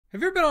Have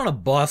you ever been on a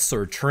bus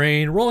or a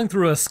train rolling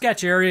through a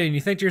sketch area and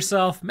you think to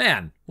yourself,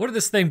 man, what if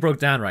this thing broke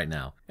down right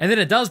now? And then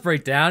it does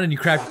break down and you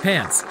crap your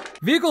pants.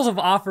 Vehicles have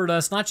offered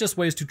us not just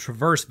ways to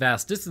traverse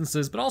vast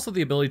distances, but also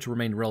the ability to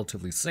remain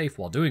relatively safe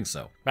while doing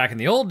so. Back in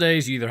the old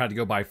days, you either had to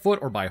go by foot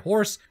or by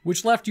horse,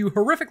 which left you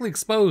horrifically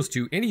exposed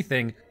to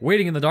anything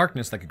waiting in the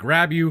darkness that could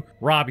grab you,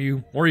 rob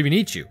you, or even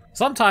eat you.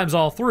 Sometimes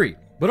all three.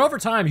 But over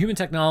time, human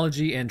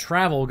technology and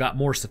travel got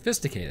more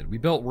sophisticated. We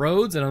built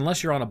roads, and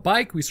unless you're on a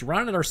bike, we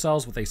surrounded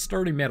ourselves with a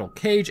sturdy metal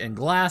cage and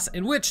glass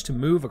in which to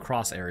move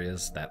across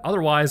areas that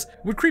otherwise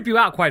would creep you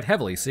out quite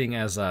heavily, seeing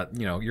as,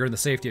 you're in the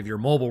safety of your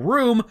mobile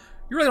room,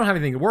 you really don't have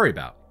anything to worry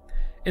about.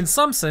 In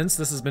some sense,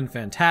 this has been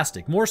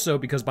fantastic, more so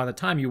because by the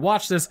time you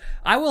watch this,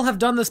 I will have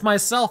done this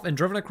myself and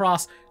driven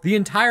across the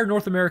entire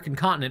North American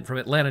continent from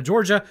Atlanta,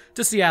 Georgia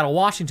to Seattle,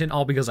 Washington,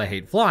 all because I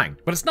hate flying.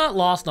 But it's not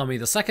lost on me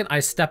the second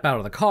I step out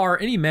of the car,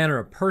 any manner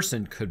of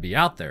person could be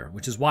out there,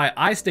 which is why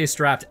I stay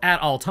strapped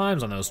at all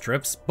times on those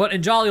trips. But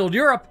in jolly old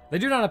Europe, they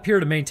do not appear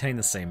to maintain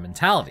the same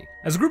mentality.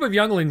 As a group of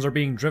younglings are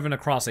being driven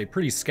across a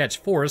pretty sketch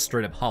forest,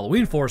 straight up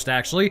Halloween forest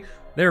actually,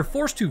 they are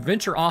forced to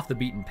venture off the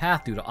beaten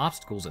path due to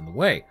obstacles in the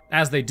way.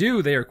 As they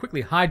do, they are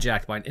quickly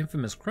hijacked by an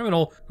infamous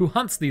criminal who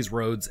hunts these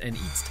roads and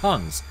eats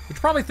tongues. But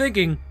you're probably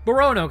thinking, but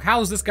Roanoke,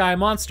 how is this guy a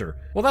monster?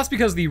 Well, that's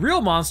because the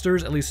real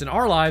monsters, at least in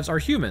our lives, are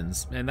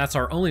humans, and that's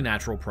our only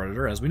natural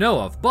predator as we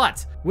know of.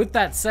 But, with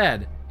that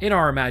said, in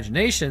our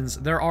imaginations,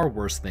 there are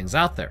worse things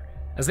out there.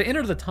 As they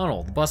enter the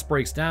tunnel, the bus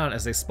breaks down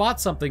as they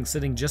spot something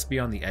sitting just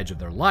beyond the edge of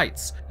their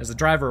lights. As the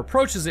driver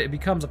approaches it, it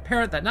becomes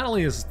apparent that not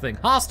only is this thing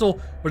hostile,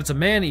 but it's a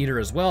man-eater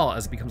as well,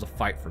 as it becomes a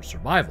fight for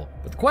survival.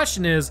 But the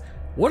question is,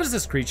 what is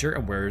this creature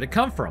and where did it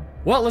come from?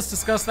 Well, let's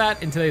discuss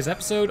that in today's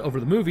episode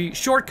over the movie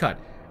Shortcut.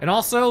 And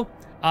also,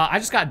 I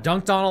just got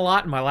dunked on a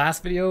lot in my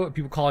last video,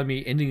 people calling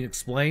me Ending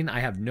Explain.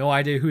 I have no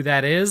idea who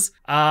that is,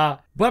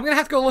 but I'm gonna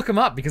have to go look him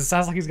up because it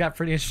sounds like he's got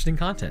pretty interesting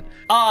content.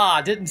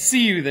 Didn't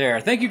see you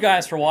there. Thank you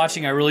guys for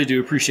watching. I really do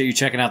appreciate you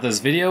checking out this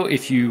video.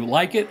 If you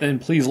like it, then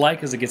please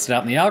like as it gets it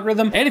out in the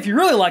algorithm. And if you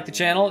really like the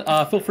channel,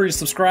 feel free to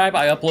subscribe.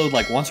 I upload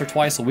like once or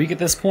twice a week at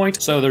this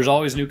point, so there's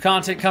always new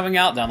content coming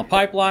out down the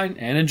pipeline,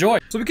 and enjoy.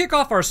 So we kick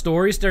off our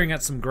story staring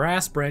at some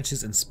grass,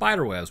 branches, and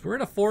spider webs. We're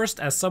in a forest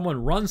as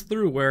someone runs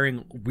through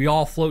wearing "we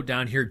all float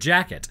down here"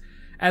 jacket.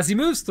 As he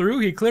moves through,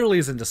 he clearly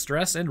is in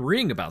distress and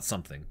reeing about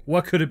something.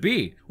 What could it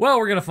be? Well,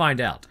 we're gonna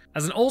find out.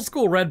 As an old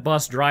school red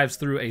bus drives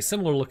through a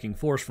similar looking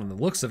forest from the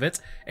looks of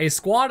it, a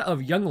squad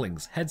of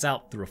younglings heads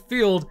out through a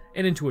field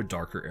and into a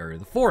darker area of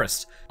the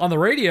forest. On the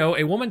radio,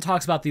 a woman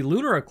talks about the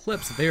lunar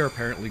eclipse that they are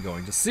apparently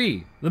going to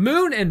see. The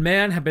moon and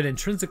man have been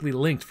intrinsically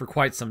linked for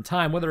quite some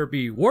time, whether it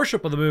be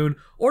worship of the moon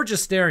or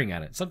just staring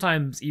at it,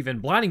 sometimes even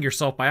blinding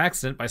yourself by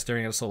accident by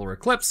staring at a solar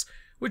eclipse.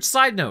 Which,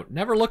 side note,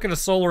 never look at a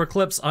solar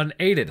eclipse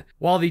unaided.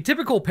 While the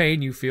typical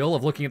pain you feel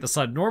of looking at the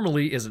sun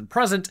normally isn't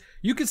present,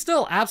 you can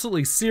still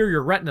absolutely sear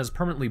your retinas,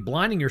 permanently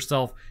blinding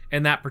yourself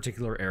in that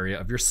particular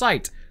area of your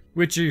sight.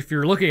 Which, if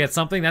you're looking at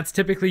something, that's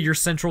typically your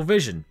central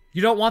vision.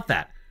 You don't want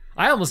that.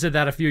 I almost did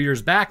that a few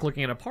years back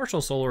looking at a partial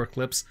solar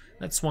eclipse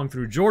that swung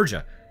through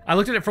Georgia. I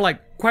looked at it for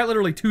like quite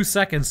literally 2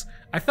 seconds.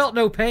 I felt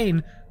no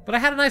pain, but I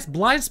had a nice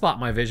blind spot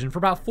in my vision for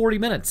about 40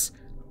 minutes.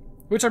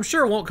 Which I'm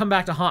sure won't come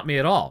back to haunt me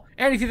at all.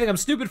 And if you think I'm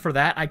stupid for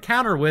that, I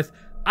counter with,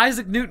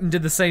 Isaac Newton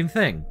did the same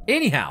thing.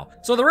 Anyhow,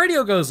 so the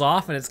radio goes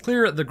off and it's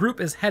clear the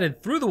group is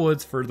headed through the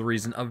woods for the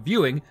reason of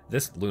viewing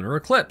this lunar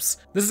eclipse.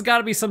 This has got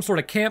to be some sort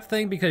of camp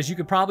thing because you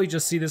could probably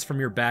just see this from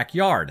your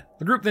backyard.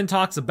 The group then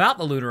talks about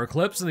the lunar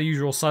eclipse and the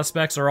usual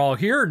suspects are all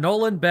here: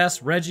 Nolan,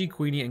 Bess, Reggie,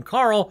 Queenie, and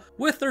Carl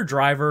with their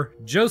driver,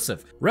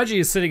 Joseph. Reggie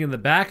is sitting in the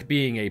back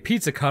being a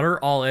pizza cutter,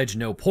 all edge,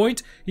 no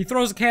point. He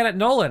throws a can at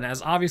Nolan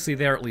as obviously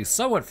they're at least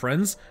somewhat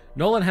friends.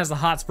 Nolan has the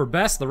hots for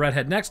Bess, the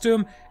redhead next to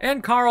him,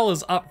 and Carl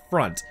is up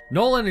front.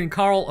 Nolan and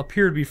Carl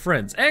appear to be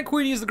friends, and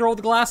Queenie is the girl with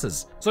the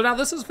glasses. So now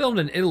this is filmed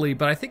in Italy,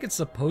 but I think it's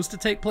supposed to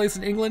take place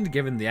in England,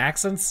 given the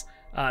accents.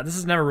 This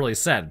is never really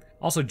said.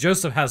 Also,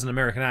 Joseph has an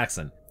American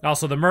accent.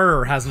 Also, the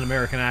murderer has an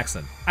American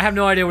accent. I have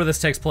no idea where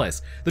this takes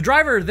place. The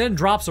driver then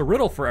drops a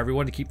riddle for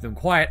everyone to keep them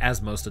quiet,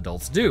 as most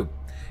adults do.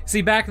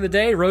 See, back in the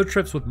day, road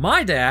trips with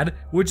my dad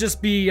would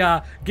just be,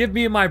 give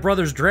me and my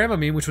brother's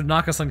Dramamine, which would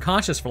knock us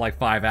unconscious for like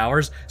 5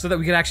 hours, so that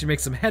we could actually make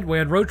some headway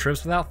on road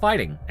trips without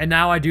fighting. And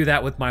now I do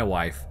that with my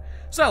wife.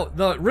 So,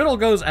 the riddle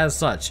goes as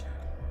such.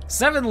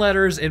 7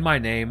 letters in my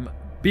name.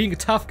 Being a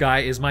tough guy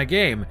is my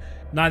game.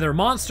 Neither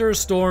monsters,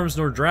 storms,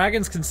 nor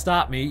dragons can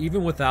stop me,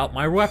 even without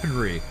my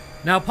weaponry.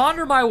 Now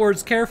ponder my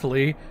words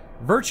carefully.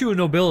 Virtue and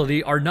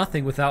nobility are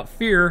nothing without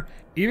fear.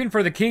 Even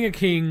for the King of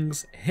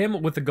Kings,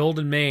 him with the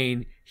golden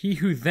mane, he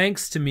who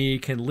thanks to me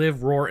can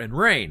live, roar, and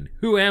reign.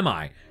 Who am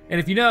I? And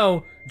if you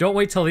know, don't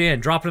wait till the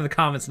end. Drop it in the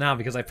comments now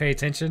because I pay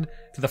attention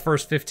to the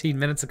first 15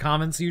 minutes of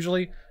comments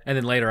usually, and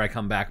then later I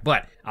come back.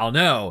 But I'll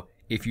know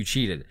if you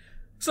cheated.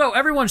 So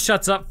everyone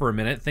shuts up for a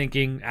minute,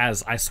 thinking,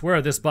 as I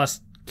swear this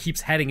bus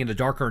keeps heading into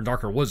darker and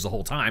darker woods the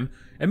whole time,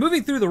 and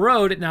moving through the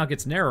road, it now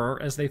gets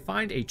narrower as they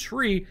find a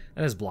tree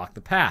that has blocked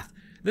the path.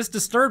 This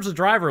disturbs the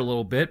driver a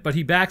little bit, but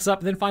he backs up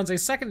and then finds a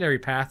secondary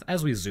path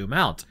as we zoom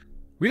out.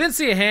 We then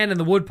see a hand in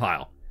the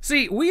woodpile.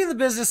 See, we in the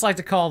business like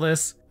to call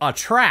this a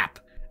trap.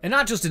 And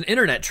not just an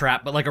internet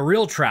trap, but like a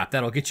real trap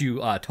that'll get you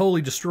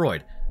totally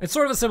destroyed. It's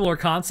sort of a similar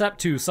concept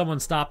to someone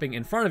stopping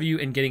in front of you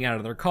and getting out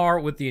of their car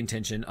with the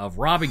intention of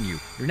robbing you.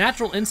 Your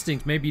natural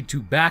instinct may be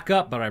to back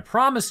up, but I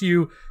promise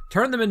you,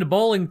 turn them into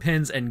bowling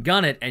pins and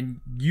gun it,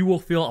 and you will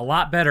feel a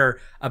lot better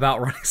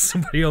about running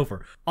somebody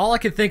over. All I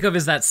can think of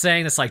is that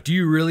saying that's like, do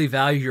you really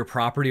value your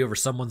property over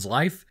someone's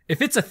life?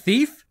 If it's a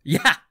thief,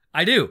 yeah.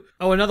 I do.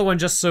 Oh, another one,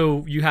 just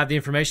so you have the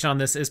information on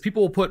this, is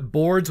people will put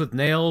boards with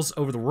nails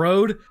over the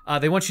road.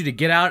 They want you to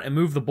get out and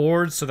move the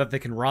boards so that they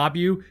can rob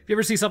you. If you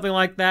ever see something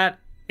like that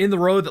in the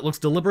road that looks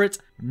deliberate,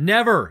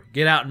 never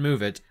get out and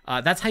move it.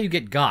 That's how you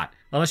get got.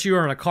 Unless you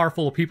are in a car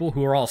full of people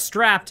who are all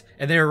strapped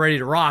and they're ready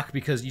to rock,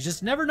 because you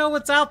just never know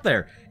what's out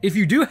there. If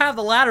you do have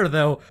the ladder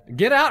though,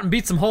 get out and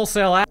beat some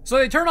wholesale ass. So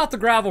they turn off the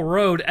gravel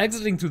road,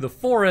 exiting through the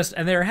forest,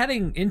 and they're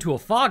heading into a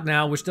fog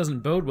now, which doesn't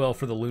bode well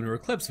for the lunar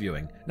eclipse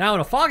viewing. Now in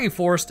a foggy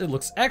forest, it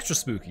looks extra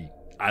spooky.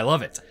 I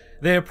love it.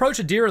 They approach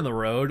a deer in the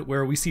road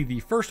where we see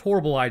the first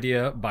horrible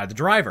idea by the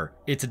driver.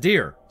 It's a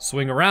deer,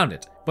 swing around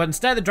it. But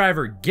instead the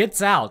driver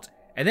gets out,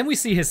 and then we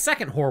see his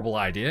second horrible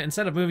idea.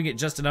 Instead of moving it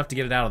just enough to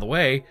get it out of the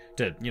way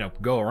to,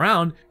 go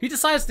around, he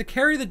decides to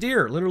carry the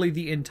deer literally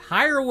the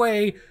entire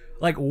way,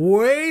 like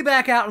way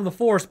back out in the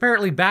forest,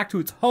 apparently back to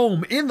its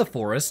home in the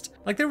forest.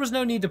 Like there was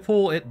no need to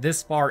pull it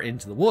this far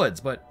into the woods,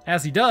 but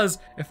as he does,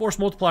 a force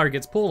multiplier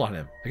gets pulled on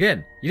him.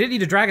 Again, you didn't need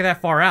to drag it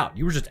that far out.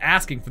 You were just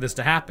asking for this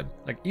to happen.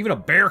 Like even a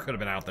bear could have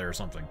been out there or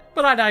something.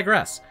 But I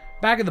digress.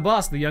 Back in the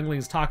bus, the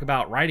younglings talk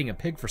about riding a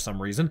pig for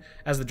some reason,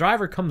 as the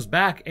driver comes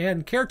back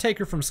and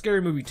Caretaker from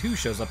Scary Movie 2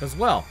 shows up as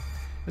well.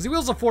 As he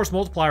wields a force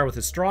multiplier with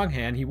his strong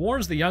hand, he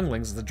warns the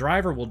younglings that the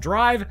driver will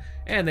drive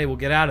and they will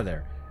get out of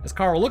there. As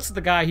Carl looks at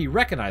the guy, he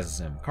recognizes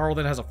him. Carl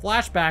then has a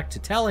flashback to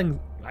telling,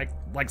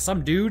 like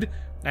some dude,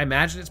 I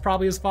imagine it's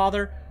probably his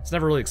father, it's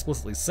never really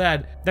explicitly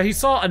said, that he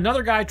saw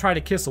another guy try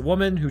to kiss a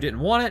woman who didn't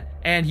want it,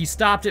 and he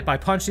stopped it by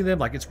punching them,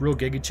 like it's real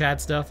Giga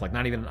Chad stuff, like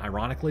not even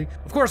ironically.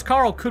 Of course,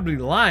 Carl could be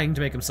lying to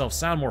make himself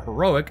sound more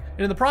heroic,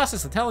 and in the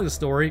process of telling the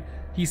story,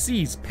 he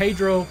sees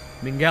Pedro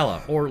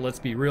Minghella, or let's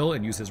be real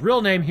and use his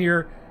real name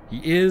here, he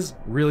is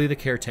really the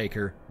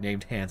caretaker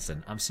named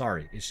Hansen. I'm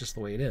sorry, it's just the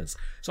way it is.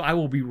 So I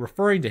will be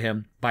referring to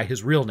him by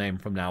his real name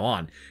from now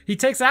on. He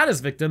takes out his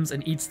victims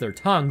and eats their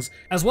tongues,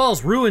 as well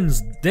as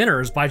ruins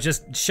dinners by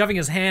just shoving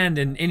his hand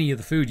in any of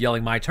the food,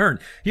 yelling, "My turn."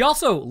 He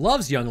also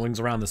loves younglings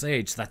around this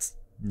age. That's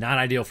not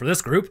ideal for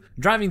this group.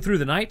 Driving through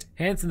the night,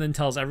 Hansen then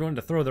tells everyone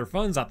to throw their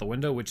phones out the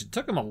window, which it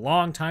took him a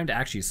long time to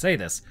actually say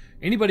this.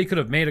 Anybody could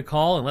have made a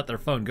call and let their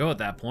phone go at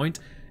that point.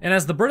 And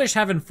as the British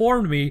have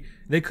informed me,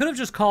 they could have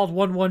just called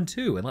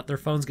 112 and let their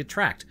phones get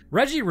tracked.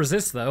 Reggie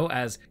resists though,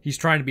 as he's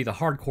trying to be the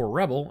hardcore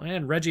rebel,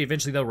 and Reggie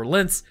eventually though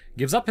relents,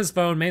 gives up his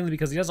phone mainly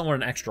because he doesn't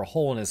want an extra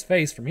hole in his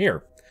face from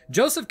here.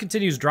 Joseph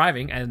continues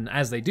driving, and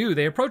as they do,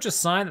 they approach a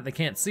sign that they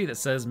can't see that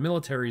says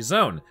military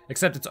zone,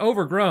 except it's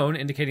overgrown,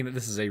 indicating that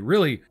this is a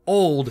really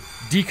old,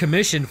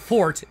 decommissioned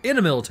fort in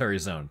a military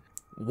zone.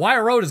 Why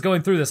a road is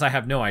going through this, I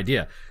have no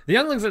idea. The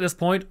younglings at this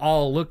point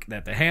all look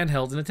at the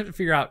handhelds and attempt to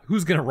figure out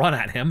who's gonna run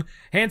at him.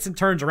 Hansen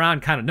turns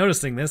around kind of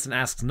noticing this and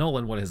asks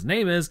Nolan what his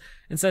name is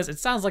and says it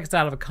sounds like it's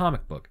out of a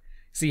comic book.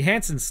 See,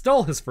 Hansen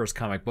stole his first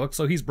comic book,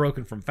 so he's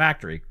broken from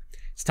factory.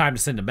 It's time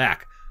to send him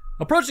back.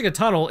 Approaching a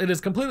tunnel, it is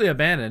completely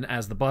abandoned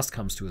as the bus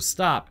comes to a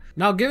stop.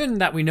 Now, given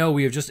that we know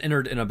we have just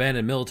entered an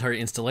abandoned military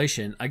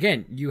installation,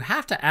 again, you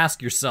have to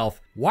ask yourself,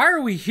 why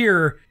are we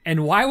here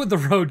and why would the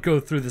road go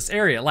through this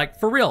area? Like,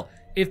 for real,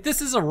 if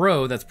this is a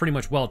road that's pretty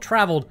much well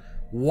traveled,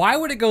 why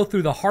would it go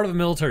through the heart of a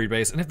military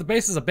base? And if the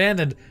base is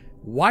abandoned,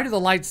 why do the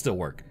lights still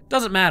work?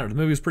 Doesn't matter, the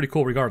movie is pretty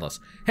cool regardless.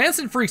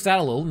 Hansen freaks out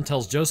a little and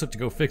tells Joseph to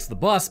go fix the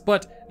bus,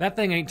 but that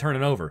thing ain't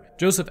turning over.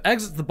 Joseph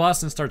exits the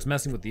bus and starts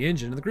messing with the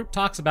engine, and the group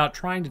talks about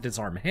trying to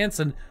disarm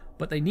Hansen,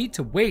 but they need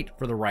to wait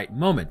for the right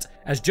moment.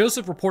 As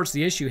Joseph reports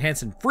the issue,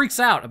 Hansen freaks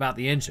out about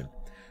the engine.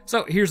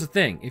 So here's the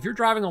thing, if you're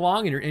driving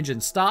along and your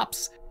engine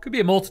stops, it could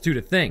be a multitude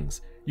of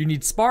things. You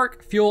need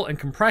spark, fuel, and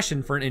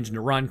compression for an engine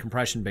to run,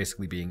 compression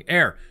basically being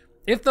air.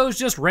 If those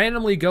just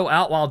randomly go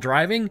out while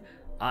driving,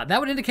 that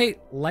would indicate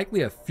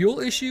likely a fuel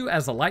issue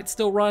as the lights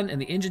still run and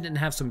the engine didn't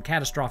have some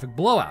catastrophic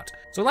blowout.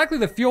 So likely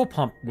the fuel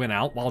pump went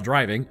out while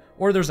driving,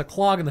 or there's a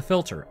clog in the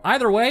filter.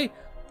 Either way,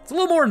 it's a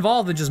little more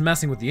involved than just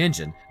messing with the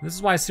engine. This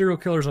is why serial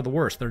killers are the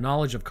worst. Their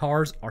knowledge of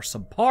cars are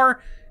subpar,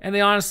 and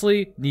they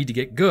honestly need to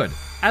get good.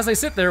 As they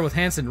sit there with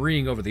Hansen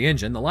reeing over the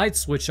engine, the lights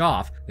switch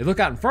off. They look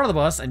out in front of the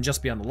bus, and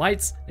just beyond the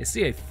lights, they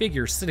see a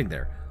figure sitting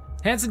there.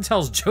 Hansen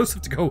tells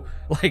Joseph to go,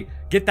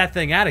 get that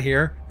thing out of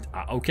here.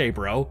 Okay,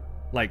 bro.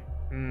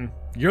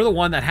 You're the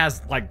one that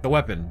has, the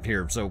weapon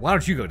here, so why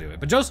don't you go do it?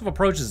 But Joseph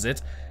approaches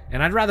it,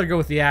 and I'd rather go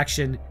with the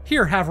action,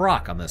 here, have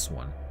rock on this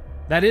one.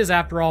 That is,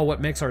 after all, what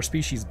makes our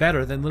species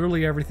better than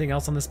literally everything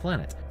else on this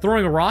planet.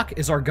 Throwing a rock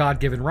is our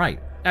God-given right.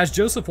 As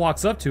Joseph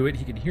walks up to it,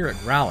 he can hear it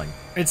growling.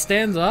 It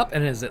stands up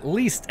and is at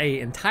least an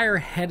entire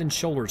head and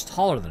shoulders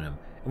taller than him.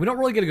 and we don't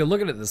really get a good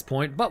look at it at this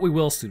point, but we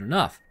will soon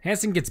enough.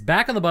 Hansen gets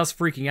back on the bus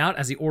freaking out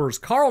as he orders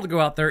Carl to go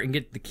out there and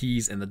get the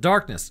keys in the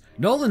darkness.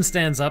 Nolan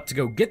stands up to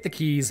go get the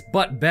keys,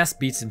 but Bess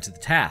beats him to the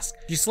task.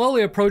 She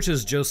slowly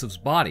approaches Joseph's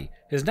body.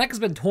 His neck has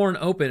been torn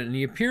open and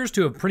he appears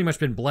to have pretty much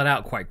been bled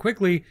out quite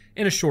quickly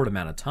in a short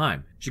amount of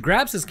time. She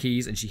grabs his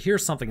keys and she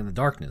hears something in the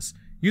darkness.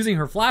 Using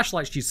her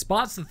flashlight, she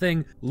spots the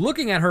thing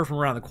looking at her from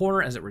around the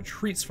corner as it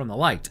retreats from the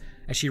light.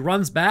 As she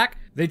runs back,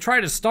 they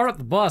try to start up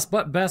the bus,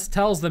 but Bess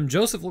tells them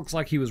Joseph looks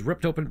like he was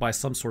ripped open by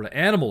some sort of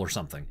animal or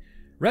something.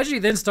 Reggie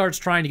then starts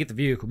trying to get the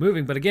vehicle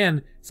moving, but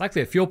again, it's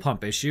likely a fuel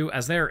pump issue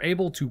as they are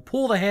able to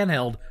pull the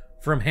handheld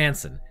from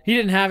Hansen. He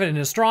didn't have it in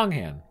his strong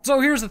hand. So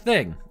here's the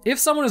thing. If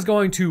someone is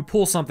going to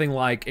pull something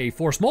like a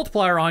force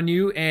multiplier on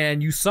you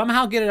and you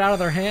somehow get it out of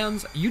their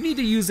hands, you need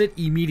to use it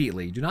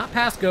immediately. Do not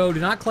pass go, do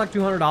not collect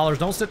 $200,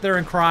 don't sit there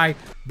and cry,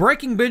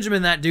 breaking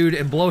Benjamin that dude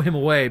and blow him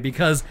away,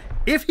 because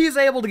if he's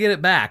able to get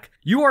it back,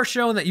 you are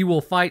shown that you will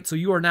fight, so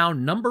you are now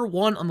number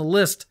 1 on the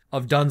list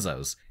of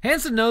dunzos.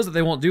 Hansen knows that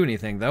they won't do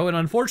anything though, and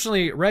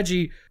unfortunately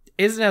Reggie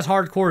isn't as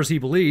hardcore as he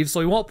believes, so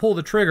he won't pull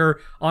the trigger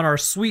on our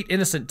sweet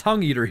innocent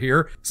tongue eater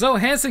here. So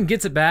Hansen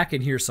gets it back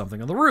and hears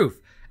something on the roof.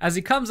 As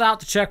he comes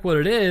out to check what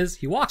it is,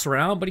 he walks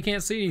around, but he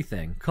can't see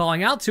anything.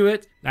 Calling out to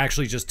it,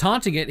 actually just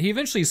taunting it, he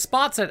eventually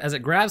spots it as it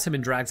grabs him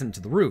and drags him to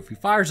the roof. He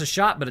fires a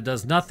shot, but it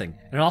does nothing.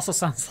 And it also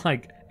sounds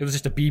like it was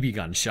just a BB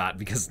gun shot,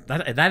 because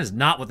that is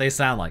not what they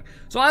sound like.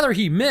 So either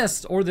he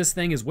missed, or this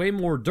thing is way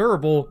more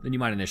durable than you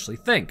might initially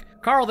think.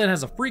 Carl then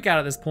has a freak out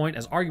at this point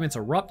as arguments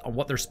erupt on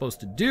what they're supposed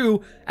to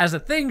do as the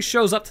thing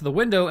shows up to the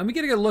window and we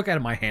get a good look at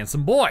my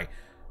handsome boy.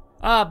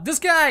 This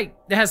guy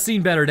has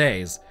seen better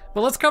days.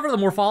 But let's cover the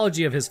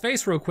morphology of his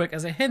face real quick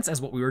as it hints as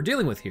what we were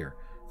dealing with here.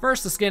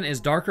 First, the skin is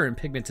darker and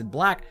pigmented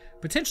black,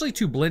 potentially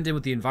to blend in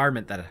with the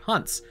environment that it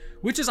hunts,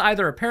 which is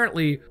either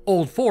apparently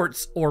old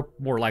forts or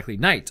more likely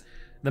night.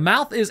 The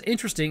mouth is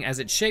interesting as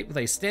it's shaped with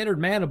a standard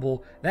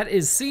mandible that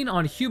is seen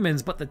on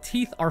humans, but the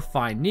teeth are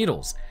fine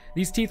needles.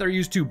 These teeth are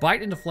used to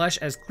bite into flesh,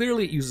 as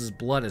clearly it uses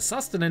blood as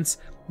sustenance,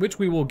 which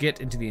we will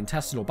get into the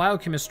intestinal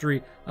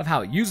biochemistry of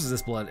how it uses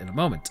this blood in a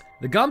moment.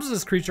 The gums of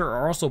this creature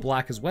are also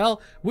black as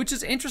well, which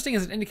is interesting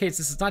as it indicates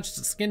this is not just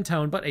a skin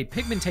tone, but a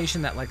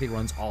pigmentation that likely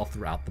runs all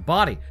throughout the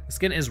body. The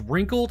skin is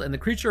wrinkled and the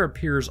creature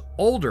appears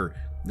older.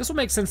 This will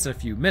make sense in a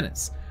few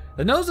minutes.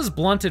 The nose is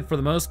blunted for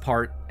the most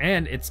part,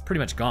 and it's pretty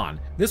much gone.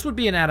 This would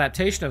be an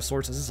adaptation of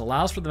sorts, as this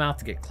allows for the mouth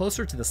to get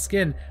closer to the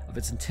skin of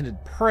its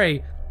intended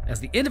prey, as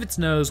the end of its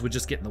nose would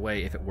just get in the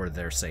way if it were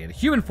there, say, in a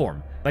human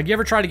form. Like, you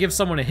ever try to give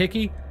someone a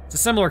hickey? It's a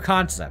similar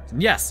concept.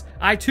 And yes,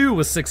 I too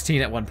was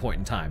 16 at one point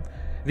in time.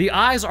 The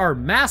eyes are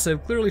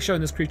massive, clearly showing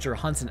this creature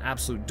hunts in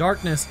absolute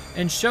darkness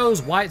and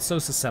shows why it's so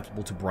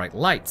susceptible to bright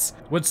lights.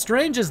 What's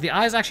strange is the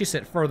eyes actually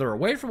sit further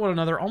away from one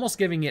another, almost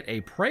giving it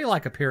a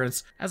prey-like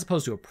appearance as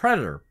opposed to a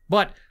predator.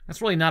 But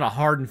that's really not a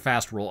hard and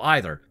fast rule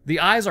either. The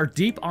eyes are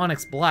deep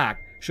onyx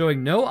black,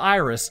 showing no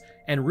iris,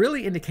 and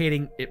really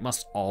indicating it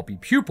must all be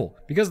pupil.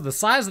 Because of the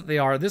size that they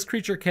are, this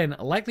creature can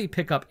likely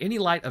pick up any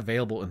light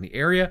available in the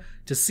area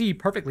to see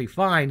perfectly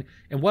fine,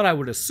 and what I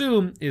would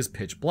assume is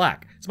pitch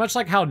black. It's much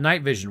like how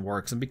night vision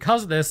works, and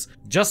because of this,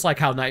 just like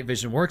how night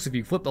vision works, if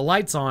you flip the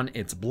lights on,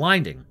 it's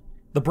blinding.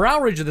 The brow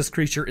ridge of this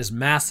creature is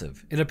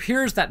massive. It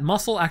appears that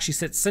muscle actually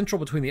sits central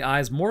between the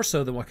eyes more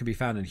so than what can be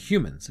found in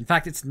humans. In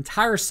fact, its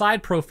entire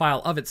side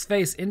profile of its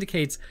face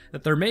indicates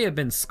that there may have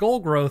been skull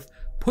growth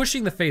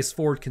pushing the face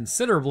forward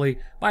considerably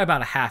by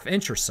about a ½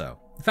 inch or so.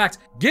 In fact,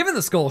 given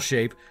the skull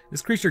shape,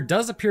 this creature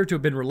does appear to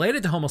have been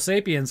related to Homo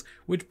sapiens,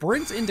 which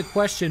brings into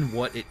question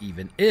what it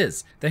even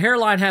is. The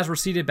hairline has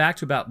receded back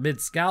to about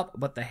mid-scalp,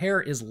 but the hair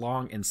is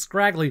long and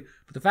scraggly,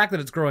 but the fact that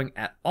it's growing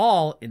at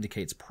all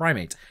indicates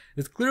primate.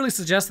 This clearly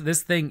suggests that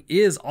this thing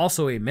is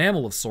also a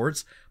mammal of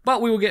sorts,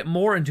 but we will get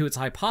more into its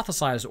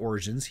hypothesized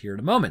origins here in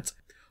a moment.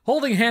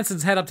 Holding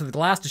Hansen's head up to the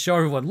glass to show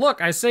everyone,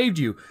 look, I saved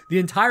you, the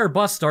entire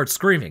bus starts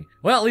screaming.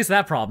 Well, at least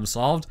that problem's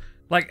solved.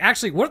 Like,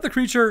 actually, what if the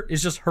creature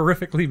is just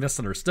horrifically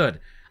misunderstood?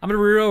 I'm gonna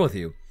be real with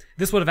you.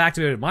 This would have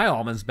activated my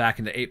almonds back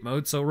into ape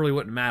mode, so it really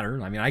wouldn't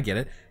matter. I mean, I get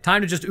it.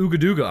 Time to just ooga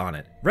dooga on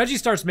it. Reggie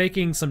starts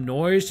making some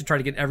noise to try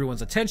to get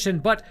everyone's attention,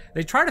 but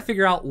they try to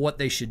figure out what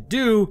they should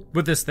do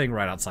with this thing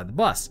right outside the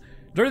bus.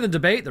 During the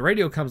debate, the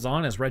radio comes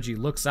on as Reggie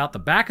looks out the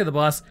back of the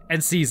bus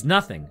and sees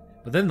nothing.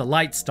 But then the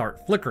lights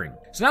start flickering.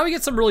 So now we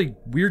get some really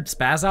weird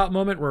spaz out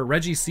moment where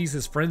Reggie sees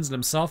his friends and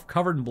himself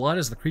covered in blood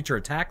as the creature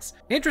attacks.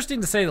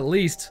 Interesting to say the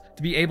least,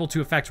 to be able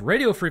to affect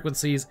radio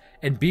frequencies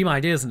and beam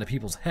ideas into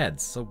people's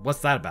heads. So what's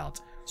that about?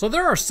 So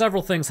there are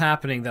several things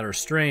happening that are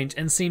strange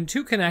and seem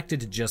too connected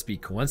to just be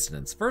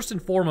coincidence. First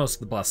and foremost,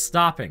 the bus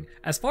stopping.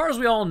 As far as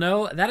we all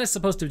know, that is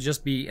supposed to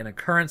just be an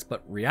occurrence,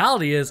 but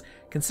reality is,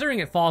 considering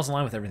it falls in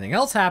line with everything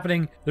else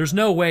happening, there's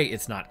no way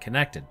it's not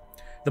connected.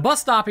 The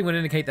bus stopping would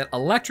indicate that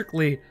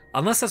electrically,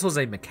 unless this was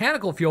a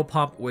mechanical fuel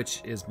pump,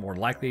 which is more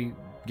likely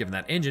given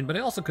that engine, but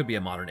it also could be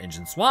a modern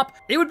engine swap.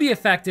 It would be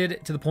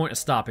affected to the point of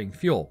stopping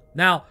fuel.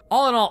 Now,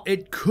 all in all,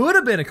 it could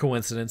have been a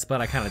coincidence,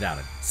 but I kind of doubt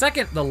it.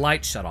 Second, the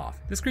light shut off.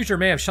 This creature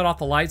may have shut off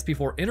the lights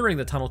before entering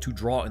the tunnel to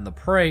draw in the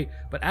prey,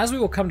 but as we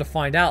will come to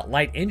find out,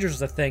 light injures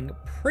the thing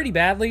pretty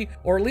badly,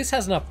 or at least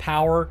has enough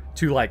power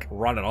to like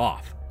run it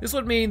off. This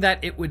would mean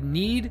that it would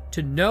need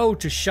to know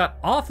to shut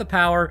off the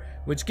power,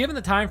 which given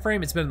the time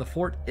frame it's been in the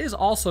fort is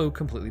also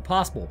completely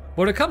possible. But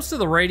when it comes to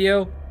the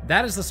radio,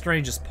 that is the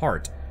strangest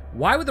part.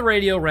 Why would the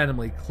radio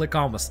randomly click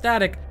on with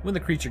static when the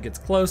creature gets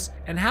close?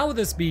 And how would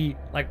this be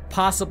like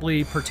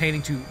possibly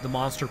pertaining to the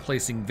monster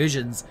placing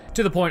visions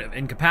to the point of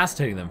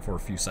incapacitating them for a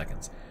few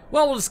seconds?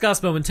 Well, we'll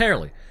discuss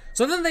momentarily.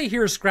 So then they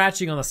hear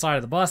scratching on the side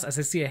of the bus as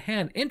they see a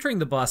hand entering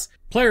the bus.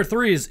 Player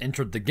 3 has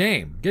entered the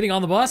game. Getting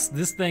on the bus,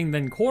 this thing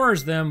then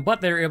corners them,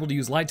 but they're able to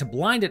use light to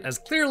blind it as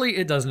clearly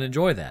it doesn't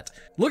enjoy that.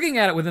 Looking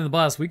at it within the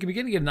bus, we can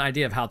begin to get an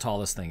idea of how tall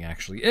this thing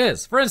actually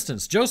is. For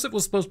instance, Joseph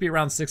was supposed to be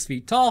around 6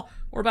 feet tall,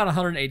 or about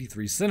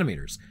 183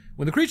 centimeters.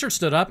 When the creature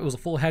stood up, it was a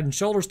full head and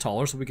shoulders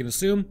taller, so we can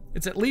assume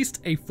it's at least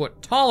a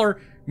foot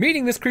taller,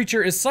 meaning this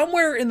creature is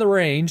somewhere in the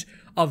range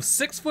of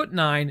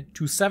 6'9"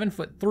 to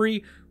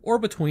 7'3", or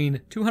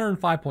between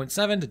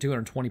 205.7 to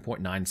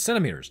 220.9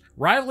 centimeters,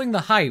 rivaling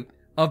the height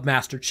of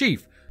Master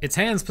Chief. Its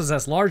hands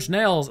possess large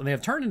nails and they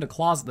have turned into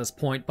claws at this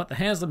point, but the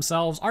hands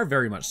themselves are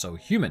very much so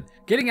human.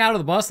 Getting out of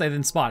the bus, they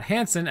then spot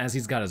Hansen as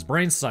he's got his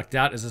brain sucked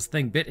out as this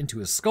thing bit into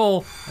his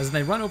skull, as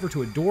they run over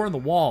to a door in the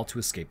wall to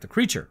escape the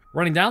creature.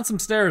 Running down some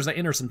stairs, they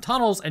enter some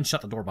tunnels and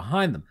shut the door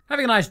behind them.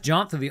 Having a nice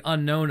jaunt through the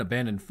unknown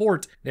abandoned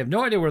fort, they have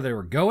no idea where they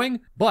were going,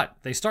 but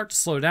they start to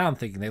slow down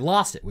thinking they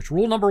lost it, which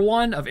rule number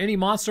 1 of any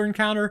monster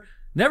encounter: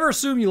 never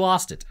assume you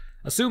lost it.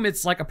 Assume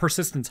it's like a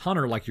persistence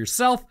hunter like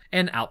yourself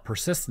and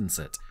out-persistence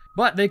it.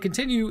 But they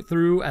continue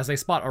through as they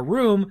spot a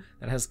room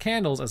that has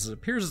candles as it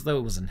appears as though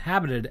it was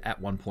inhabited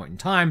at one point in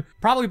time,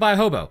 probably by a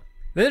hobo.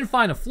 They then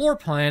find a floor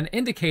plan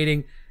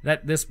indicating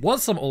that this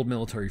was some old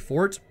military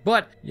fort,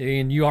 but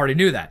you already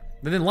knew that.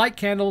 They then light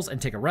candles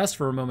and take a rest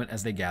for a moment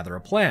as they gather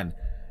a plan.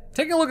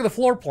 Taking a look at the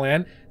floor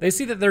plan, they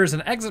see that there is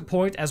an exit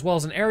point as well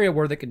as an area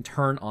where they can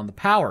turn on the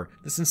power.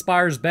 This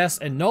inspires Bess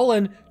and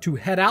Nolan to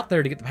head out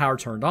there to get the power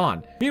turned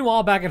on.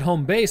 Meanwhile, back at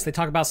home base, they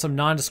talk about some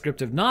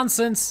nondescriptive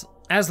nonsense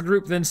as the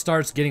group then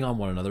starts getting on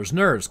one another's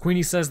nerves.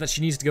 Queenie says that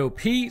she needs to go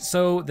pee,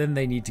 so then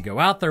they need to go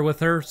out there with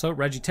her, so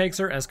Reggie takes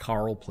her as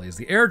Carl plays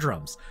the air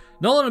drums.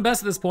 Nolan and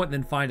Bess at this point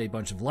then find a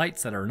bunch of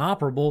lights that are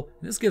inoperable.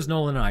 This gives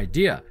Nolan an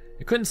idea.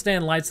 It couldn't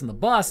stand lights in the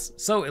bus,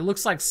 so it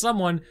looks like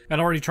someone had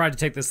already tried to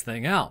take this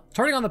thing out.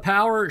 Turning on the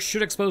power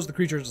should expose the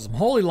creature to some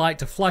holy light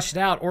to flush it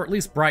out, or at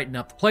least brighten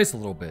up the place a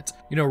little bit.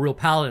 You know, real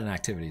paladin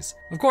activities.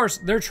 Of course,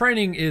 their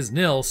training is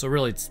nil, so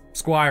really it's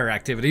squire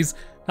activities.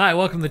 Hi,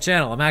 welcome to the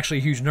channel. I'm actually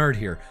a huge nerd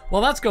here.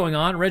 While that's going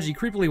on, Reggie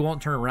creepily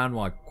won't turn around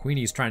while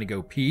Queenie's trying to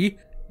go pee.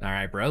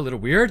 Alright bro, a little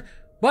weird.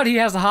 But he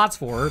has the hots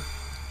for her.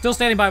 Still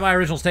standing by my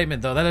original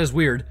statement though, that is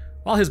weird.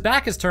 While his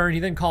back is turned, he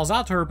then calls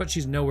out to her, but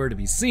she's nowhere to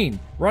be seen.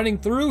 Running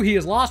through, he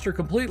has lost her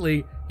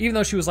completely, even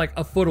though she was like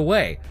a foot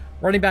away.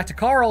 Running back to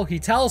Carl, he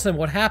tells him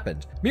what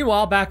happened.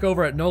 Meanwhile, back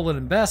over at Nolan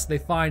and Bess, they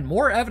find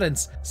more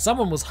evidence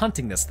someone was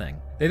hunting this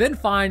thing. They then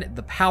find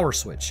the power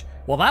switch.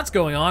 While that's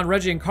going on,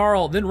 Reggie and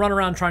Carl then run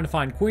around trying to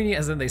find Queenie,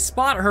 as then they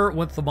spot her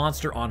with the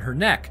monster on her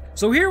neck.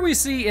 So here we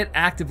see it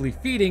actively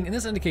feeding, and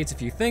this indicates a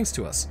few things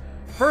to us.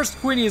 First,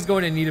 Queenie is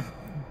going to need to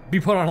be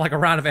put on like a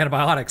round of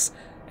antibiotics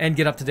and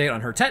get up to date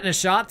on her tetanus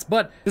shots,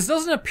 but this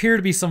doesn't appear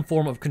to be some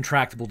form of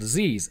contractable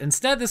disease.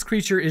 Instead, this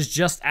creature is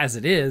just as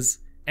it is.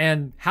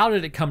 And how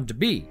did it come to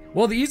be?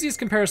 Well, the easiest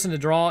comparison to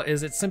draw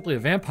is it's simply a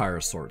vampire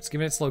of sorts.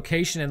 Given its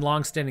location and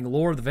long-standing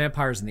lore of the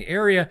vampires in the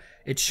area,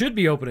 it should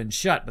be open and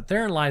shut, but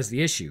therein lies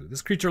the issue.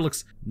 This creature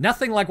looks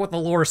nothing like what the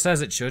lore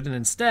says it should, and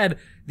instead,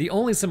 the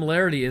only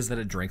similarity is that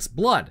it drinks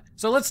blood.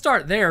 So let's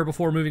start there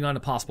before moving on to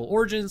possible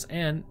origins,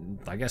 and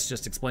I guess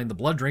just explain the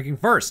blood drinking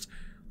first.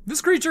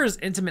 This creature is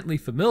intimately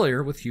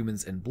familiar with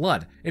humans and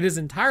blood. It is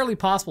entirely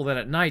possible that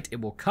at night it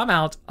will come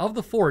out of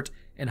the fort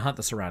and hunt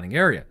the surrounding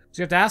area.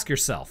 So you have to ask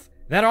yourself,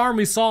 that arm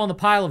we saw on the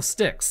pile of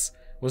sticks,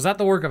 was that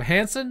the work of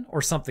Hansen or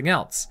something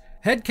else?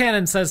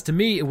 Headcanon says to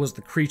me it was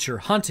the creature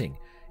hunting.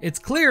 It's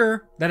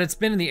clear that it's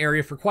been in the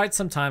area for quite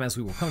some time, as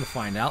we will come to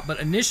find out, but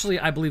initially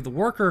I believe the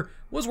worker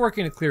was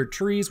working to clear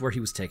trees where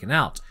he was taken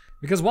out.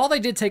 Because while they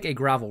did take a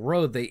gravel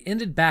road, they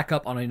ended back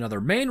up on another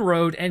main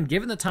road, and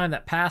given the time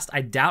that passed,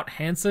 I doubt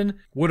Hansen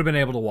would have been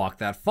able to walk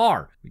that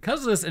far. Because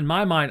of this, in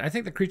my mind, I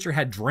think the creature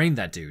had drained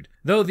that dude.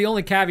 Though the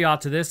only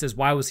caveat to this is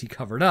why was he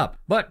covered up?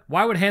 But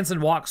why would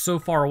Hansen walk so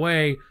far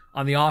away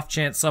on the off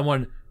chance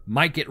someone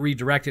might get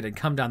redirected and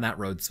come down that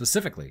road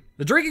specifically?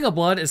 The drinking of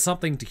blood is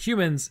something to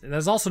humans that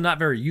is also not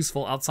very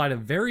useful outside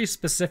of very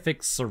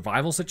specific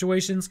survival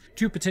situations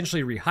to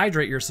potentially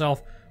rehydrate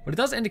yourself, but it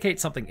does indicate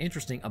something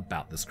interesting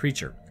about this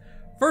creature.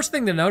 First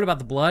thing to note about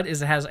the blood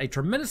is it has a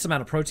tremendous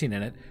amount of protein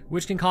in it,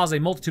 which can cause a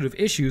multitude of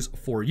issues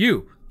for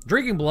you.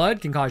 Drinking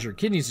blood can cause your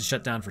kidneys to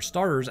shut down for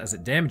starters as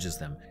it damages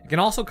them. It can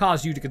also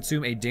cause you to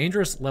consume a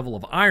dangerous level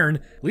of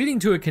iron, leading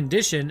to a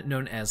condition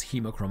known as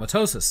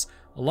hemochromatosis.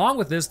 Along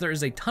with this, there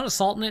is a ton of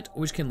salt in it,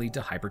 which can lead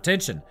to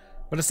hypertension.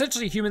 But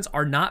essentially, humans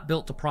are not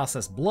built to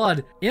process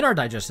blood in our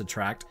digestive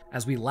tract,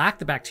 as we lack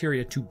the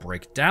bacteria to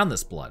break down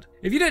this blood.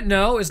 If you didn't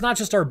know, it's not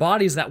just our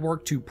bodies that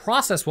work to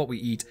process what we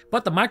eat,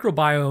 but the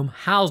microbiome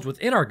housed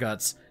within our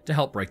guts to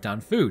help break down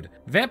food.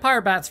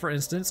 Vampire bats, for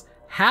instance,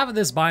 have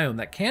this biome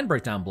that can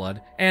break down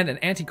blood, and an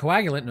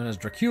anticoagulant known as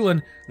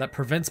draculin that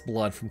prevents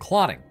blood from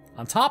clotting.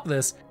 On top of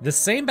this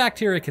same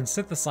bacteria can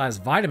synthesize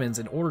vitamins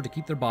in order to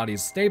keep their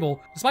bodies stable,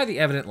 despite the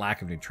evident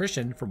lack of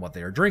nutrition from what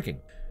they are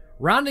drinking.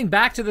 Rounding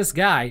back to this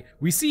guy,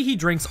 we see he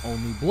drinks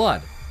only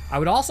blood. I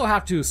would also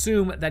have to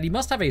assume that he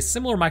must have a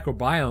similar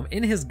microbiome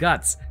in his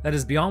guts that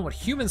is beyond what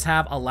humans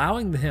have,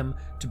 allowing him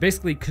to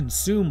basically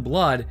consume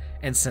blood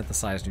and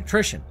synthesize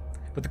nutrition.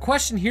 But the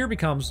question here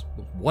becomes,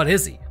 what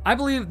is he? I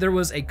believe there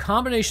was a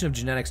combination of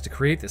genetics to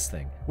create this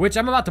thing, which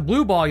I'm about to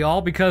blue ball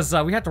y'all because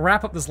we have to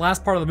wrap up this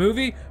last part of the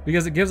movie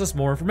because it gives us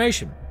more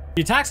information.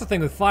 He attacks the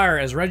thing with fire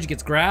as Reggie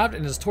gets grabbed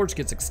and his torch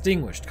gets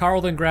extinguished.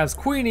 Carl then grabs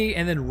Queenie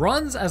and then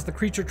runs as the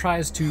creature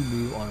tries to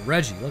move on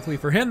Reggie. Luckily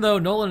for him though,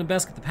 Nolan and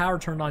Bess get the power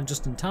turned on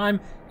just in time,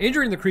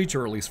 injuring the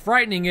creature or at least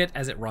frightening it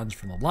as it runs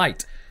from the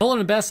light. Nolan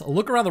and Bess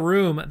look around the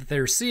room that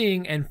they're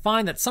seeing and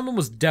find that someone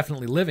was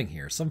definitely living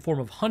here, some form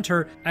of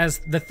hunter,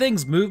 as the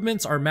thing's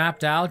movements are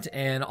mapped out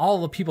and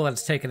all the people that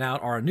it's taken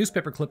out are on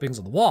newspaper clippings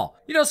on the wall.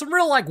 You know, some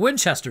real like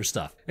Winchester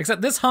stuff,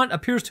 except this hunt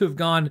appears to have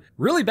gone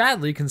really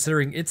badly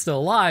considering it's still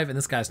alive and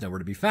this guy's nowhere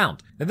to be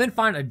found. They then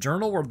find a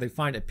journal where they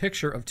find a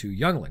picture of two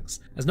younglings.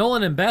 As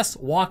Nolan and Bess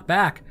walk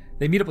back,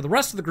 they meet up with the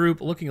rest of the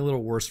group looking a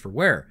little worse for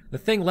wear. The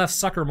thing left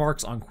sucker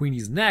marks on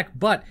Queenie's neck,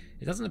 but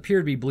it doesn't appear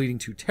to be bleeding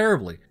too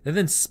terribly. They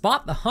then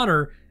spot the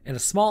hunter in a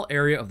small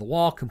area of the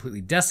wall completely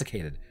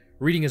desiccated.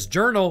 Reading his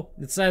journal,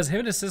 it says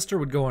him and his sister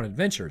would go on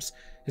adventures.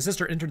 His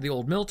sister entered the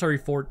old military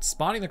fort,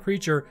 spotting the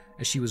creature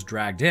as she was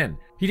dragged in.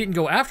 He didn't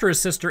go after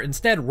his sister,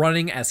 instead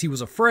running as he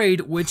was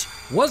afraid, which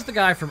was the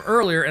guy from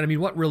earlier, and I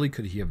mean, what really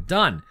could he have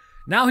done?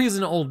 Now he's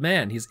an old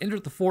man. He's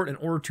entered the fort in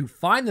order to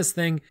find this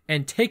thing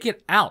and take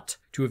it out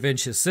to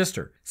avenge his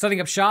sister. Setting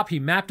up shop, he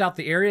mapped out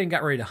the area and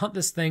got ready to hunt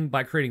this thing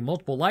by creating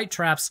multiple light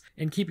traps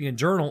and keeping a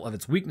journal of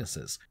its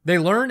weaknesses. They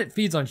learn it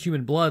feeds on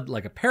human blood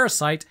like a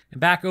parasite,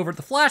 and back over at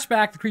the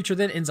flashback, the creature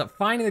then ends up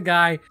finding the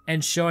guy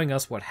and showing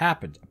us what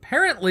happened.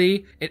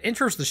 Apparently, it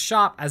enters the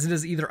shop as it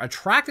is either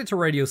attracted to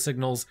radio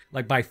signals,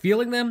 like by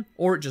feeling them,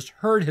 or it just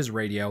heard his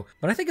radio,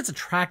 but I think it's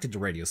attracted to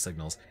radio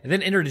signals. It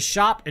then entered his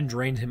shop and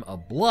drained him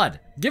of blood.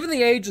 Given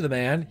the age of the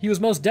man, he was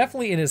most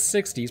definitely in his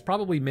 60s,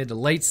 probably mid to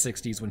late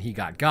 60s when he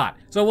got.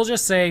 So we'll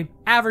just say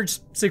average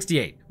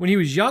 68. When he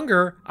was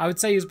younger, I would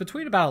say he was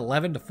between about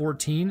 11 to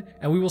 14,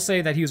 and we will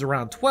say that he was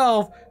around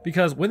 12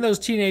 because when those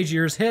teenage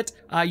years hit,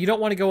 you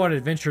don't want to go on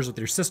adventures with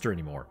your sister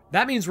anymore.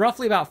 That means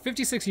roughly about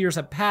 56 years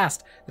have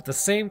passed that the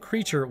same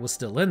creature was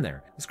still in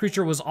there. This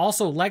creature was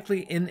also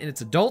likely in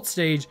its adult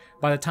stage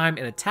by the time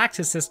it attacked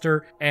his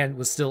sister and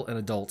was still an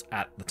adult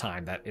at the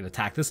time that it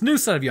attacked this new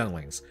set of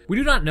younglings. We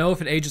do not know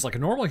if it ages like a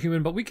normal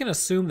human, but we can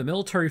assume the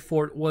military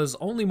fort was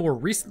only more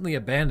recently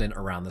abandoned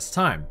around this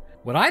time.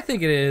 What I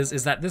think it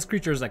is that this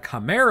creature is a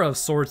chimera of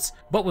sorts,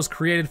 but was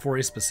created for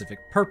a specific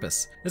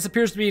purpose. This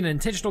appears to be an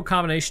intentional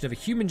combination of a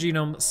human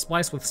genome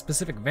spliced with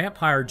specific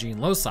vampire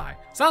gene loci.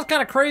 Sounds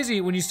kind of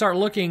crazy when you start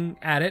looking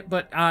at it,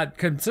 but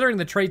considering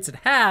the traits it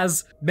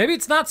has, maybe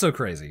it's not so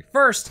crazy.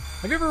 First,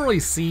 have you ever really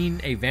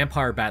seen a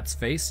vampire bat's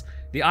face?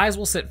 The eyes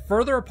will sit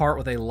further apart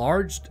with a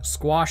large,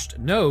 squashed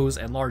nose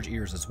and large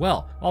ears as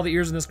well. While the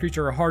ears in this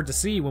creature are hard to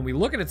see, when we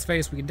look at its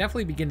face, we can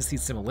definitely begin to see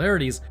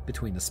similarities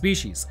between the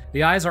species.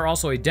 The eyes are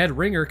also a dead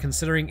ringer,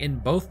 considering in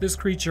both this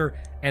creature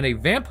and a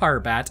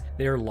vampire bat,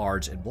 they are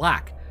large and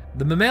black.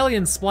 The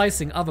mammalian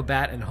splicing of a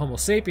bat and Homo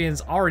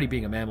sapiens, already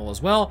being a mammal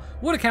as well,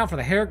 would account for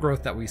the hair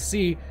growth that we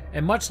see,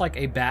 and much like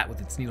a bat with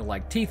its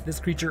needle-like teeth,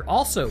 this creature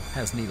also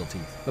has needle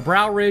teeth. The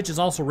brow ridge is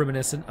also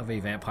reminiscent of a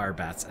vampire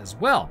bat's as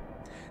well.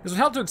 This would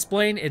help to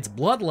explain its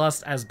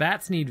bloodlust, as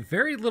bats need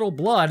very little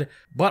blood,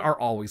 but are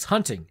always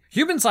hunting.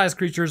 Human-sized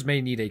creatures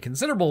may need a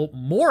considerable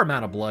more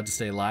amount of blood to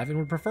stay alive and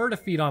would prefer to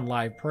feed on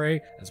live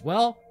prey as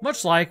well,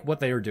 much like what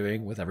they are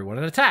doing with everyone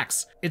it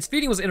attacks. Its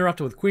feeding was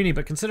interrupted with Queenie,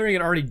 but considering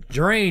it already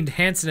drained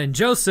Hanson and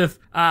Joseph,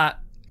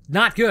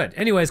 not good.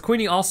 Anyways,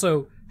 Queenie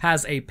also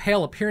has a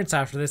pale appearance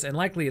after this, and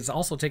likely it's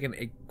also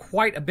taken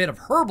quite a bit of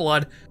her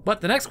blood.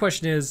 But the next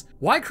question is,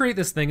 why create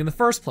this thing in the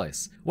first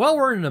place? Well,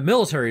 we're in a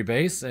military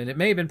base, and it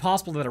may have been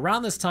possible that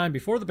around this time,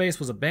 before the base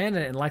was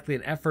abandoned and likely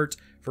an effort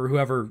for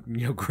whoever,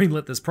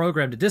 greenlit this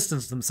program to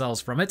distance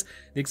themselves from it,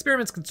 the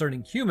experiments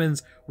concerning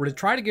humans were to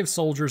try to give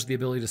soldiers the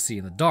ability to see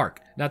in the dark.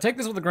 Now take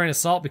this with a grain of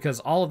salt because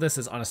all of this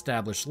is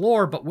unestablished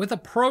lore, but with a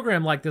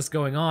program like this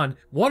going on,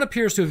 one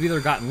appears to have either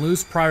gotten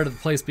loose prior to the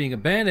place being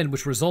abandoned,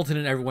 which resulted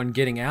in everyone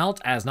getting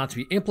out as not to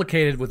be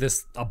implicated with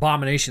this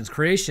abomination's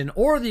creation,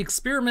 or the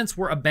experiments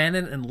were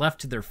abandoned and left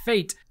to their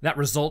fate that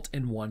result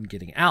in one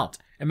getting out.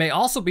 It may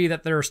also be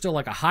that there are still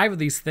like a hive of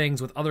these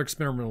things with other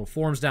experimental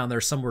forms down there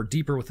somewhere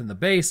deeper within the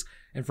base,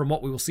 and from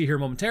what we will see here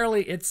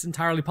momentarily, it's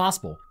entirely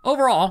possible.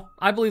 Overall,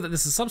 I believe that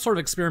this is some sort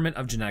of experiment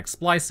of genetic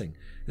splicing.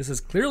 This is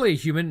clearly a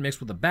human mixed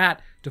with a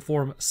bat to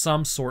form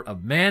some sort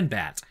of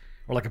man-bat,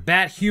 or like a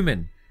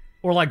bat-human,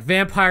 or like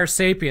vampire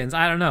sapiens.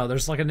 I don't know,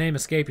 there's like a name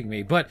escaping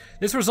me. But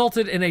this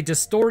resulted in a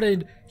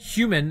distorted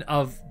human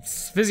of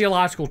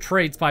physiological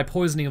traits by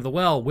poisoning of the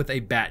well with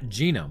a bat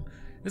genome.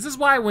 This is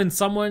why when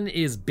someone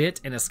is bit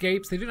and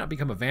escapes, they do not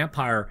become a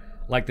vampire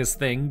like this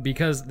thing,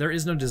 because there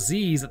is no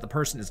disease that the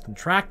person is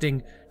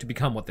contracting to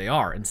become what they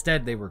are.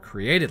 Instead, they were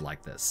created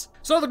like this.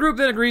 So the group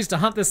then agrees to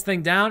hunt this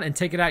thing down and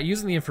take it out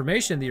using the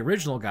information the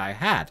original guy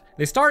had.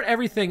 They start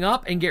everything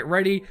up and get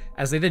ready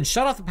as they then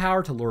shut off the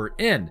power to lure it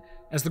in.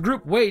 As the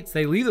group waits,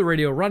 they leave the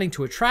radio running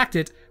to attract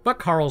it, but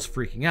Carl's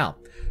freaking out.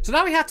 So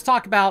now we have to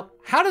talk about,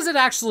 how does it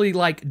actually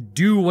like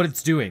do what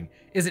it's doing?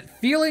 Is it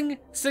feeling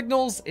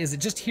signals? Is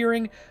it just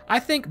hearing? I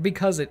think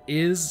because it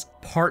is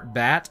part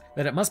bat,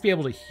 that it must be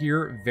able to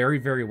hear very,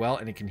 very well,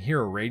 and it can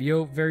hear a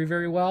radio very,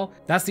 very well.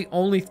 That's the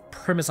only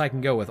premise I can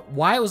go with.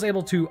 Why it was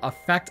able to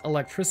affect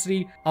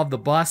electricity of the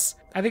bus,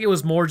 I think it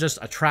was more just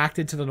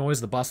attracted to the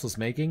noise the bus was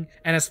making.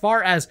 And as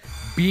far as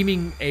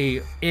beaming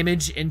a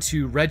image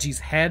into Reggie's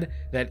head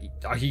that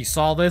he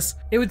saw this,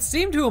 it would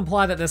seem to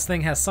imply that this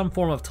thing has some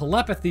form of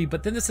telepathy,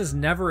 but then this is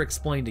never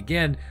explained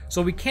again,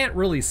 so we can't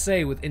really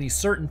say with any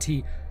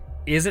certainty,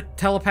 is it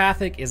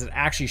telepathic? Is it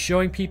actually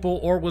showing people?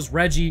 Or was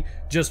Reggie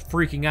just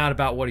freaking out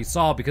about what he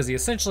saw because he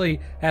essentially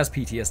has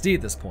PTSD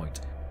at this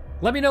point?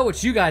 Let me know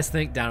what you guys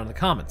think down in the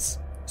comments.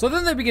 So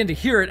then they begin to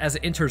hear it as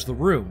it enters the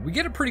room. We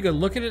get a pretty good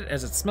look at it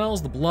as it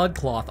smells the blood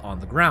cloth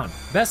on the ground.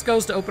 Bess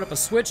goes to open up a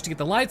switch to get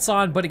the lights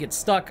on, but it gets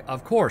stuck.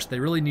 Of course, they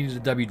really needed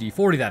a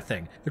WD-40 that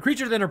thing. The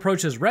creature then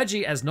approaches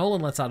Reggie as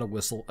Nolan lets out a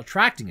whistle,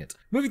 attracting it.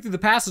 Moving through the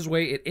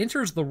passageway, it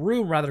enters the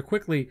room rather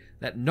quickly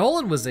that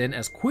Nolan was in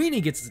as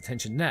Queenie gets its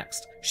attention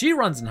next. She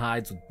runs and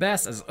hides with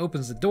Bess as it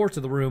opens the door to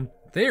the room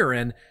they're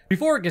in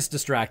before it gets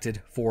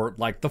distracted for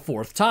like the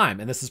 4th time.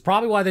 And this is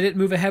probably why they didn't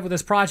move ahead with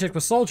this project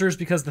with soldiers,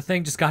 because the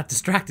thing just got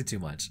distracted too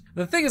much.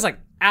 The thing is like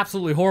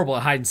absolutely horrible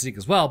at hide and seek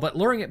as well, but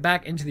luring it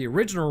back into the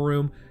original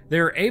room,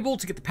 they're able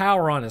to get the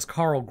power on as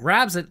Carl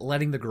grabs it,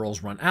 letting the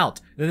girls run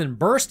out. They then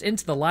burst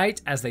into the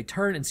light as they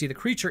turn and see the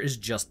creature is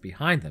just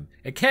behind them.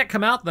 It can't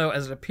come out though,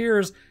 as it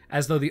appears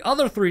as though the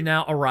other 3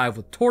 now arrive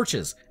with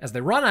torches. As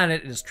they run at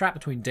it, it is trapped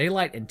between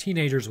daylight and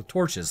teenagers with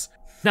torches.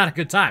 Not a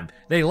good time.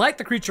 They light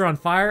the creature on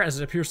fire as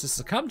it appears to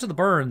succumb to the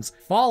burns,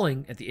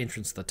 falling at the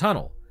entrance to the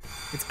tunnel.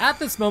 It's at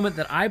this moment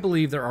that I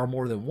believe there are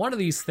more than one of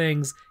these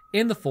things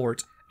in the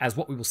fort, as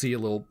what we will see a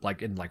little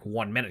like in like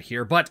 1 minute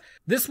here, but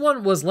this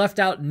one was left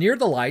out near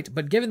the light,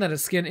 but given that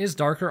its skin is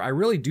darker, I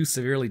really do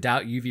severely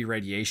doubt UV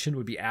radiation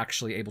would be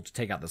actually able to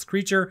take out this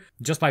creature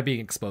just by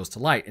being exposed to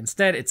light.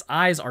 Instead, its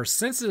eyes are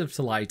sensitive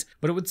to light,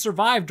 but it would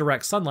survive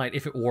direct sunlight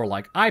if it wore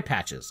like eye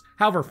patches.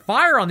 However,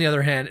 fire on the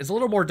other hand is a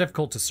little more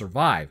difficult to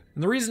survive,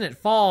 and the reason it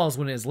falls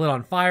when it is lit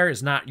on fire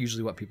is not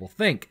usually what people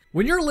think.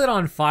 When you're lit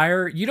on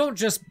fire, you don't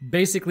just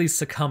basically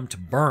succumb to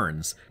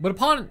burns, but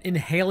upon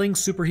inhaling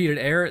superheated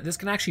air, this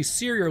can actually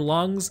sear your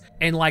lungs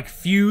and like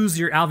fuse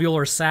your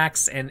alveolar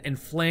sacs and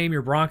inflame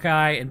your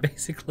bronchi and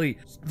basically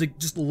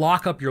just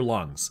lock up your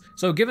lungs.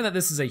 So given that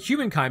this is a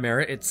human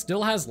chimera, it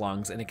still has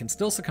lungs and it can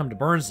still succumb to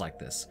burns like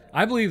this.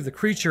 I believe the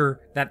creature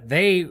that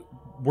they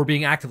were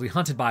being actively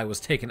hunted by was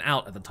taken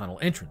out at the tunnel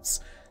entrance.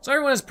 So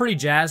everyone is pretty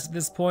jazzed at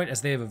this point as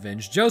they have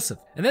avenged Joseph.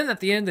 And then at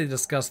the end they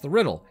discuss the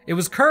riddle. It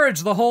was courage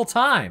the whole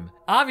time.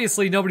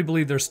 Obviously nobody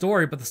believed their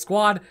story, but the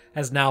squad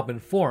has now been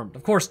formed.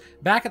 Of course,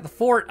 back at the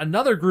fort,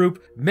 another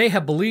group may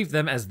have believed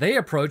them as they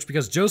approach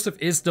because Joseph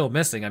is still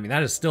missing. I mean,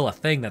 that is still a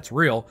thing that's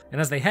real.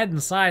 And as they head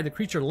inside, the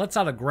creature lets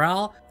out a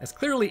growl as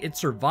clearly it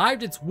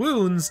survived its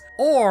wounds,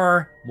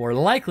 or more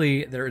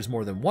likely there is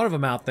more than one of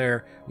them out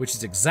there, which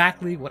is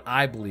exactly what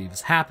I believe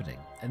is happening.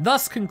 And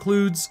thus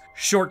concludes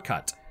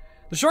Shortcut.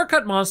 The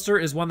Shortcut monster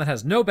is one that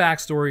has no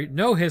backstory,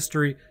 no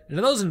history, and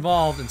to those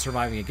involved in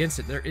surviving against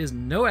it, there is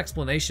no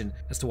explanation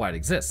as to why it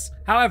exists.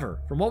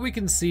 However, from what we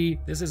can see,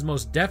 this is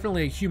most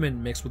definitely a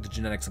human mixed with the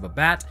genetics of a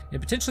bat,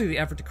 and potentially the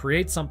effort to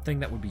create something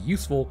that would be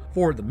useful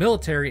for the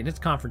military in its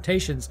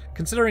confrontations,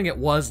 considering it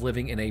was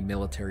living in a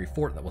military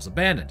fort that was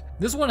abandoned.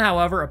 This one,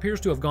 however,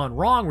 appears to have gone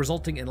wrong,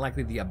 resulting in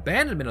likely the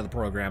abandonment of the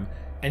program,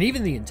 and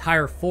even the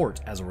entire fort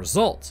as a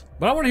result.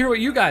 But I want to hear what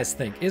you guys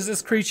think. Is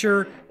this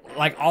creature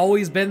like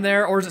always been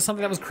there, or is it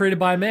something that was created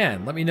by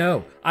man? Let me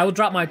know. I will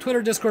drop my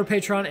Twitter, Discord,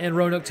 Patreon, and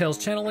Roanoke Tales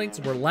channel links,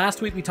 where last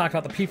week we talked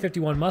about the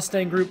P-51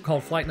 Mustang group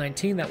called Flight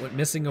 19 that went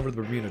missing over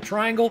the Bermuda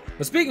Triangle.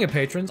 But speaking of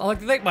patrons, I'd like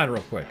to thank mine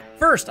real quick.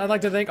 First, I'd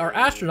like to thank our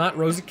astronaut,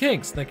 Rosie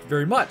Kinks. Thank you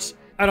very much.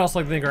 I'd also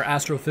like to thank our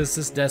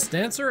astrophysicist, Des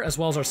Dancer, as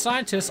well as our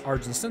scientists,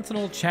 Arjun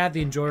Sentinel, Chad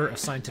the Enjoyer of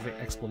Scientific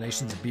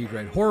Explanations of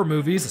B-grade horror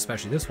movies,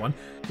 especially this one,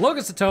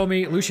 Logan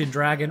Satomi, Lucian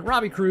Dragon,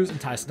 Robbie Cruz,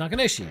 and Tyson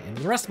Nakanishi. And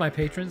to the rest of my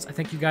patrons, I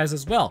thank you guys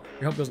as well.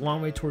 Your help goes a long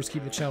way towards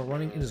keeping the channel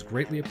running and is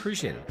greatly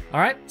appreciated.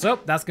 All right, so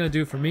that's going to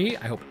do it for me.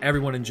 I hope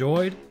everyone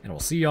enjoyed, and we'll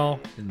see y'all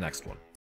in the next one.